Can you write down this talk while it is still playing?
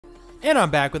And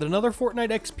I'm back with another Fortnite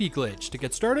XP glitch. To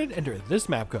get started, enter this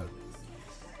map code.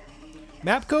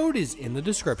 Map code is in the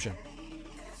description.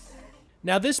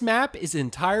 Now this map is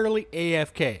entirely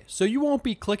AFK, so you won't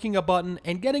be clicking a button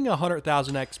and getting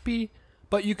 100,000 XP,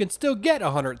 but you can still get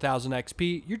 100,000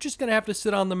 XP, you're just going to have to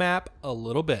sit on the map a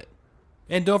little bit.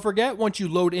 And don't forget, once you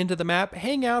load into the map,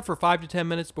 hang out for 5 to 10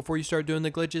 minutes before you start doing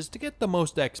the glitches to get the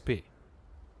most XP.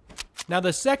 Now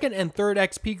the second and third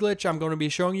XP glitch I'm going to be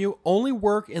showing you only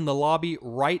work in the lobby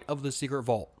right of the secret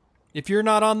vault. If you're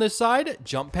not on this side,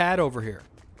 jump pad over here.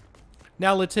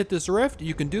 Now let's hit this rift.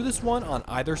 You can do this one on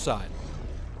either side.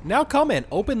 Now come and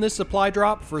open this supply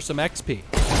drop for some XP.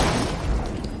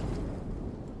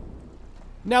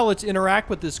 Now let's interact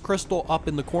with this crystal up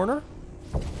in the corner.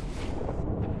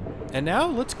 And now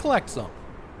let's collect some.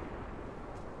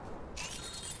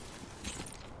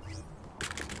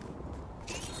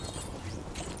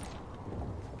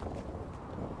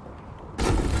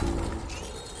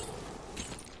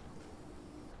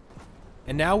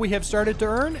 And now we have started to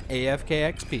earn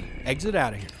AFK XP. Exit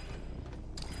out of here.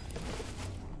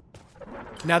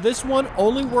 Now this one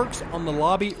only works on the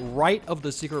lobby right of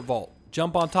the secret vault.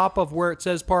 Jump on top of where it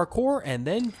says parkour and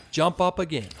then jump up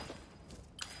again.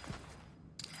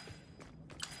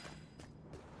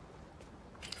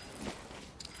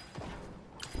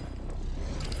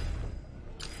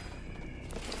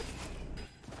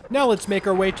 Now let's make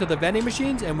our way to the vending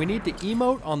machines, and we need to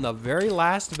emote on the very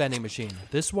last vending machine.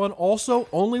 This one also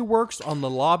only works on the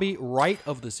lobby right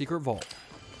of the secret vault.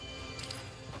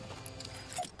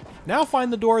 Now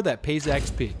find the door that pays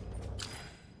XP.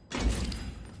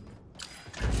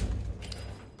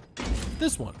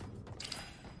 This one.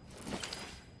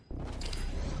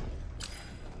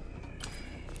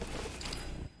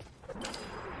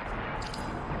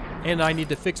 And I need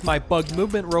to fix my bug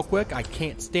movement real quick. I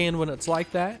can't stand when it's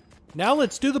like that. Now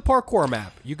let's do the parkour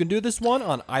map. You can do this one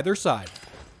on either side.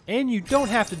 And you don't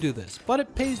have to do this, but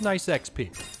it pays nice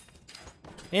XP.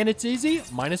 And it's easy,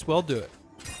 might as well do it.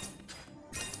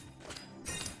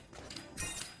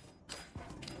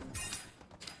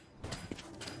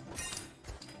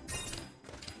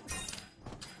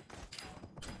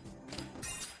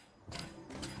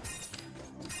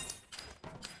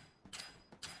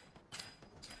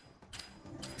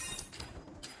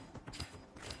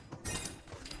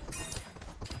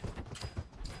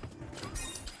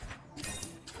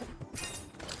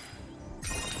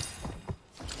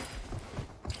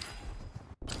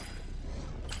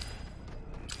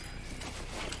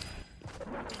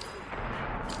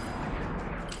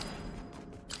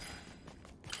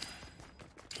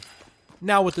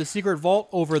 Now with the secret vault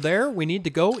over there, we need to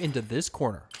go into this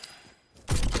corner.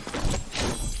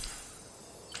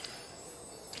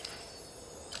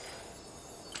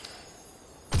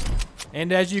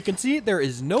 And as you can see, there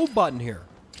is no button here.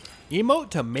 Emote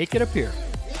to make it appear.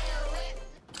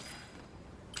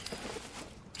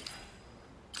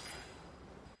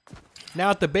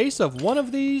 Now at the base of one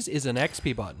of these is an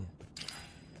XP button.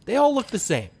 They all look the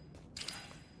same.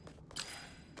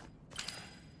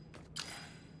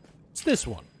 This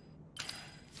one.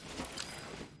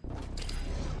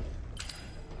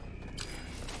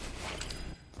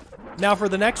 Now for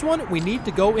the next one, we need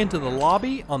to go into the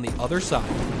lobby on the other side.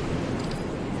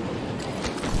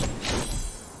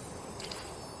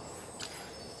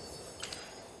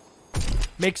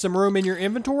 Make some room in your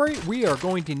inventory. We are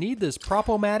going to need this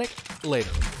Prop-O-Matic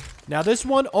later. Now this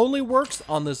one only works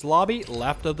on this lobby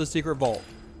left of the secret vault.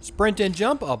 Sprint and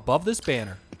jump above this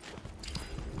banner.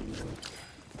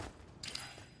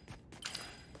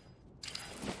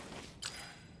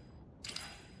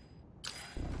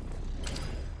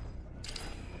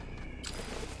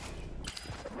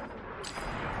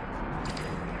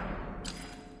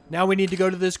 Now we need to go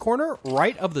to this corner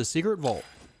right of the secret vault.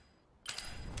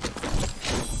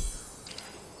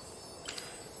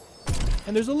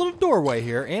 And there's a little doorway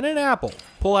here and an apple.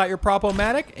 Pull out your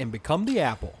Prop-O-Matic and become the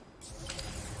apple.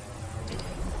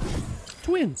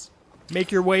 Twins.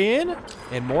 Make your way in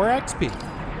and more XP.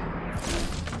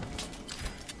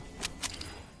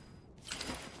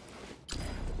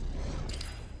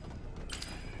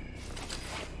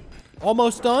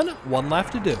 Almost done, one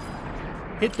left to do.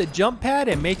 Hit the jump pad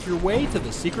and make your way to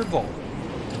the secret vault.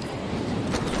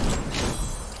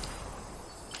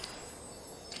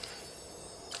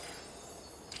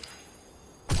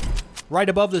 Right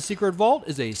above the secret vault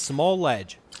is a small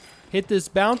ledge. Hit this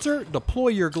bouncer, deploy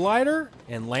your glider,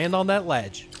 and land on that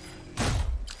ledge.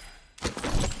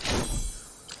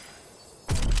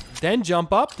 Then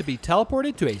jump up to be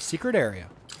teleported to a secret area.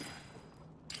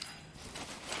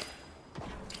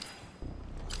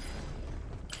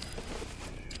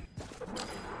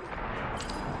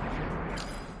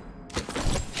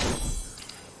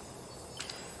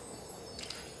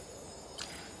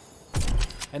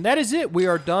 And that is it. We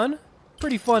are done.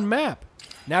 Pretty fun map.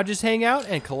 Now just hang out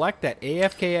and collect that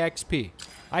AFK XP.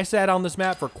 I sat on this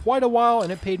map for quite a while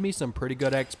and it paid me some pretty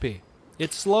good XP.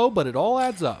 It's slow, but it all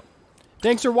adds up.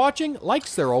 Thanks for watching.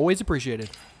 Likes, they're always appreciated.